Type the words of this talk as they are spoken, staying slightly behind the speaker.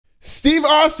Steve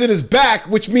Austin is back,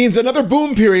 which means another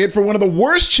boom period for one of the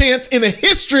worst chants in the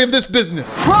history of this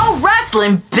business. Pro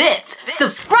Wrestling Bits.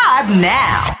 Subscribe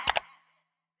now.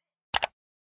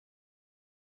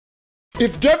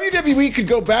 If WWE could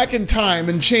go back in time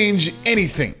and change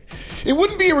anything, it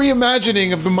wouldn't be a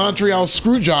reimagining of the Montreal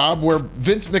Screwjob where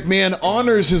Vince McMahon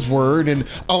honors his word and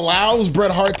allows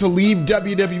Bret Hart to leave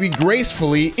WWE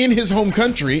gracefully in his home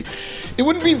country. It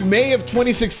wouldn't be May of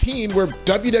 2016 where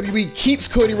WWE keeps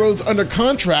Cody Rhodes under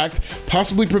contract,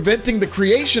 possibly preventing the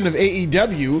creation of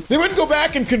AEW. They wouldn't go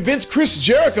back and convince Chris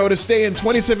Jericho to stay in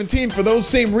 2017 for those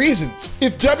same reasons.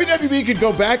 If WWE could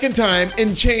go back in time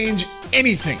and change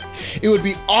anything, it would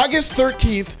be August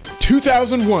 13th,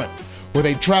 2001. Where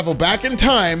they travel back in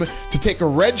time to take a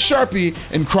red Sharpie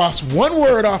and cross one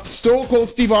word off Stone Cold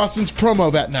Steve Austin's promo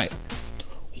that night.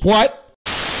 What?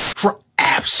 For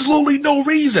absolutely no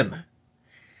reason.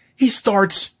 He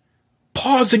starts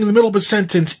pausing in the middle of a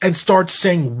sentence and starts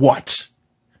saying what?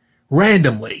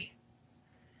 Randomly.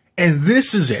 And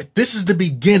this is it. This is the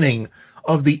beginning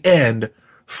of the end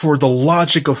for the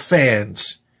logic of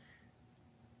fans.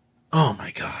 Oh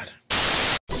my God.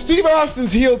 Steve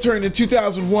Austin's heel turn in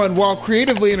 2001, while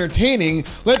creatively entertaining,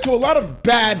 led to a lot of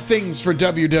bad things for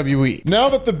WWE. Now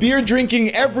that the beer-drinking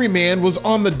everyman was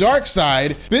on the dark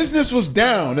side, business was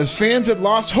down as fans had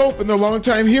lost hope in their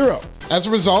longtime hero. As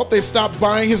a result, they stopped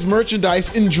buying his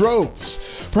merchandise in droves.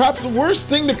 Perhaps the worst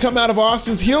thing to come out of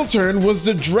Austin's heel turn was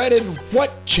the dreaded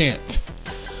 "What" chant.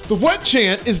 The "What"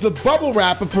 chant is the bubble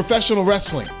wrap of professional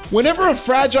wrestling. Whenever a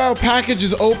fragile package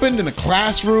is opened in a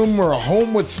classroom or a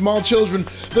home with small children,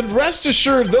 then rest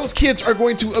assured those kids are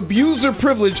going to abuse their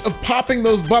privilege of popping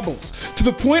those bubbles to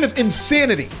the point of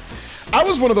insanity. I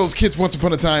was one of those kids once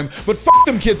upon a time, but fuck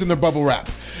them kids and their bubble wrap.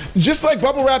 Just like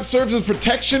bubble wrap serves as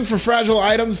protection for fragile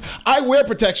items, I wear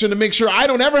protection to make sure I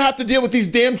don't ever have to deal with these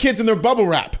damn kids and their bubble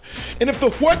wrap. And if the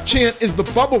 "What" chant is the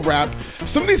bubble wrap,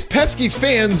 some of these pesky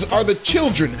fans are the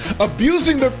children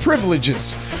abusing their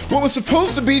privileges. What was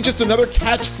supposed to be just another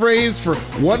catchphrase for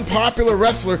one popular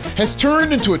wrestler has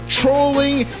turned into a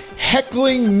trolling,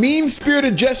 heckling,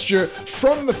 mean-spirited gesture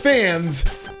from the fans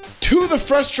to the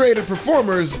frustrated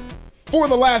performers for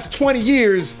the last 20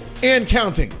 years and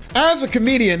counting. As a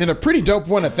comedian, and a pretty dope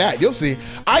one at that, you'll see,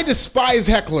 I despise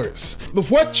hecklers. The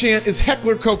 "What" chant is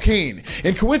heckler cocaine,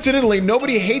 and coincidentally,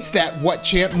 nobody hates that "What"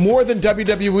 chant more than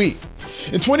WWE.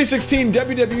 In 2016,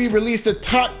 WWE released a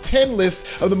top 10 list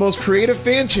of the most creative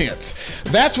fan chants.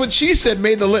 That's What She Said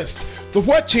made the list. The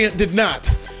 "What" chant did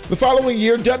not. The following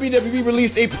year, WWE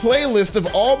released a playlist of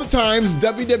all the times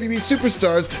WWE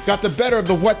superstars got the better of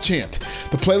the "What" chant.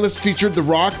 The playlist featured The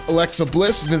Rock, Alexa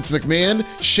Bliss, Vince McMahon,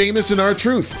 Sheamus, and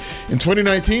R-Truth. In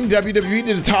 2019, WWE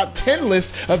did a top 10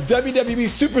 list of WWE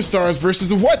superstars versus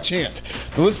the "What" chant.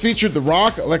 The list featured The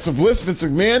Rock, Alexa Bliss, Vince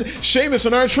McMahon, Sheamus,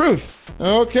 and R-Truth.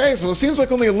 Okay, so it seems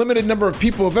like only a limited number of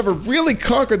people have ever really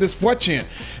conquered this "What" chant.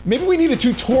 Maybe we need a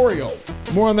tutorial.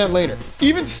 More on that later.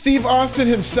 Even Steve Austin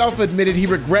himself admitted he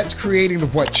regrets creating the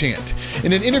 "What" chant.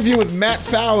 In an interview with Matt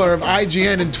Fowler of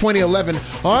IGN in 2011,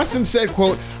 Austin said,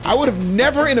 quote, "I would have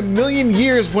never in a million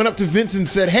years went up to Vince and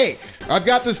said, hey, I've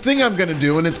got this thing I'm gonna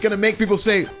do and it's gonna make people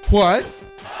say, what?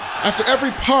 After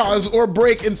every pause or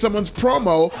break in someone's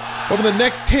promo over the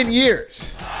next 10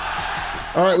 years.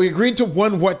 All right, we agreed to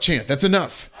one "What" chant. That's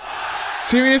enough.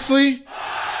 Seriously?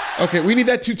 Okay, we need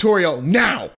that tutorial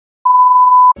now.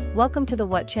 Welcome to the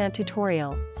 "What" chant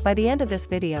tutorial. By the end of this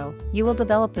video, you will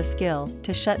develop the skill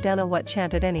to shut down a "What"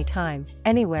 chant at any time,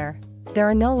 anywhere. There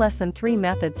are no less than 3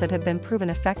 methods that have been proven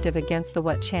effective against the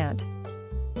 "What" chant.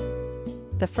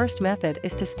 The first method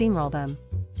is to steamroll them.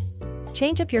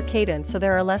 Change up your cadence so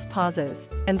there are less pauses,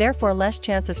 and therefore less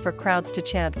chances for crowds to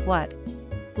chant "What."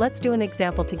 Let's do an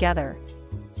example together.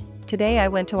 Today I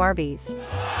went to Arby's.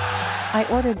 I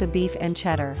ordered the beef and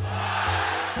cheddar.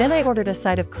 Then I ordered a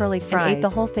side of curly fries and ate the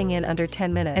whole thing in under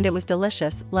 10 minutes. And it was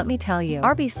delicious, let me tell you.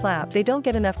 Arby's slaps, they don't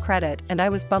get enough credit, and I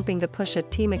was bumping the Pusha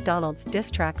T McDonald's diss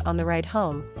track on the ride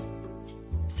home.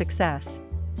 Success.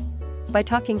 By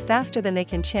talking faster than they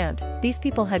can chant, these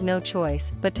people had no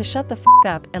choice but to shut the f***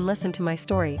 up and listen to my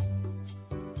story.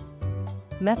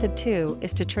 Method 2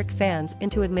 is to trick fans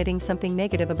into admitting something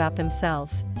negative about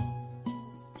themselves.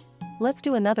 Let's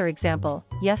do another example.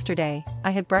 Yesterday,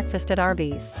 I had breakfast at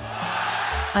Arby's.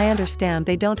 I understand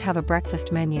they don't have a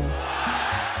breakfast menu.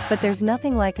 But there's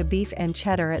nothing like a beef and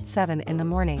cheddar at 7 in the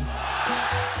morning.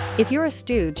 If you're a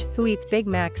stooge who eats Big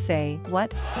Macs, say,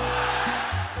 what?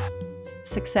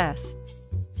 Success.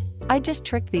 I just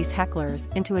tricked these hecklers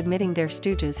into admitting they're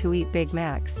stooges who eat Big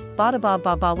Macs. Ba ba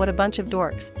ba ba, what a bunch of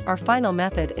dorks. Our final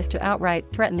method is to outright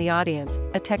threaten the audience,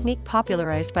 a technique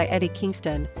popularized by Eddie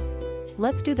Kingston.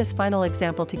 Let's do this final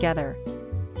example together.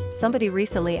 Somebody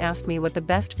recently asked me what the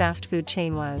best fast food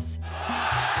chain was.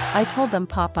 I told them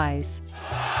Popeyes.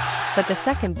 But the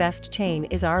second best chain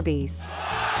is Arby's.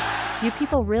 You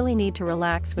people really need to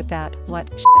relax with that, what,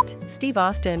 shit. Steve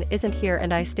Austin isn't here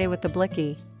and I stay with the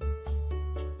blicky.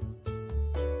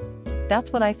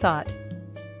 That's what I thought.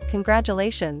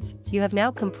 Congratulations, you have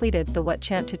now completed the What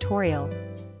Chant tutorial.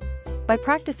 By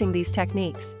practicing these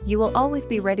techniques, you will always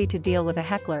be ready to deal with a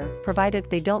heckler, provided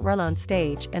they don't run on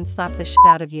stage and slap the shit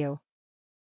out of you.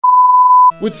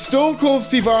 With Stone Cold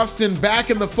Steve Austin back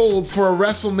in the fold for a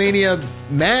WrestleMania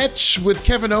match with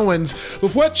Kevin Owens, the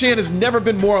What Chant has never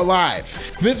been more alive.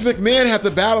 Vince McMahon had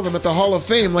to battle them at the Hall of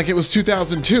Fame like it was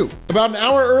 2002. About an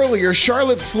hour earlier,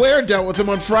 Charlotte Flair dealt with them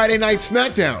on Friday Night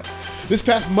SmackDown. This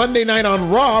past Monday night on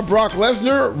Raw, Brock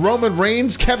Lesnar, Roman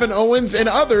Reigns, Kevin Owens, and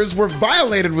others were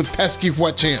violated with pesky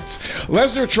What Chants.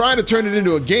 Lesnar tried to turn it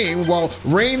into a game, while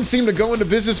Reigns seemed to go into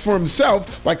business for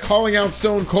himself by calling out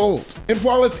Stone Cold. And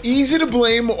while it's easy to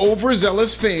blame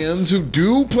overzealous fans who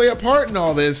do play a part in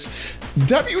all this,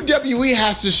 WWE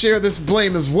has to share this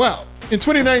blame as well. In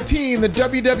 2019, the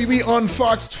WWE on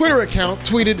Fox Twitter account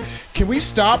tweeted, "Can we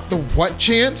stop the What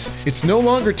Chants? It's no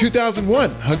longer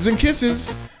 2001. Hugs and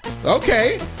kisses."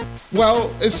 Okay.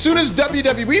 Well, as soon as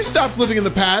WWE stops living in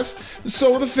the past,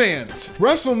 so will the fans.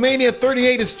 WrestleMania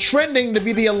 38 is trending to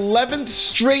be the 11th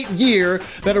straight year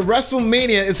that a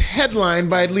WrestleMania is headlined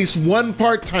by at least one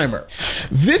part-timer.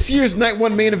 This year's Night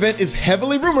 1 main event is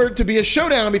heavily rumored to be a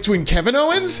showdown between Kevin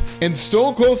Owens and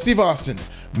Stone Cold Steve Austin,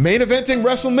 main eventing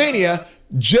WrestleMania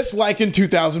just like in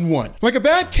 2001. Like a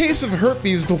bad case of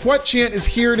herpes, the What Chant is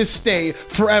here to stay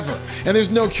forever, and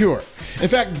there's no cure. In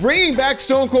fact, bringing back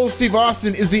Stone Cold Steve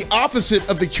Austin is the opposite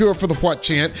of the cure for the What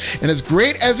Chant, and as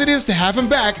great as it is to have him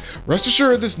back, rest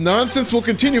assured this nonsense will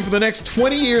continue for the next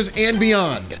 20 years and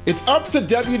beyond. It's up to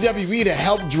WWE to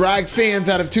help drag fans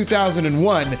out of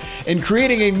 2001, and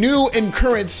creating a new and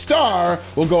current star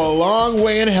will go a long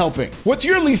way in helping. What's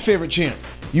your least favorite chant?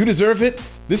 You deserve it.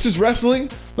 This is wrestling.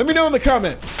 Let me know in the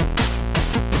comments.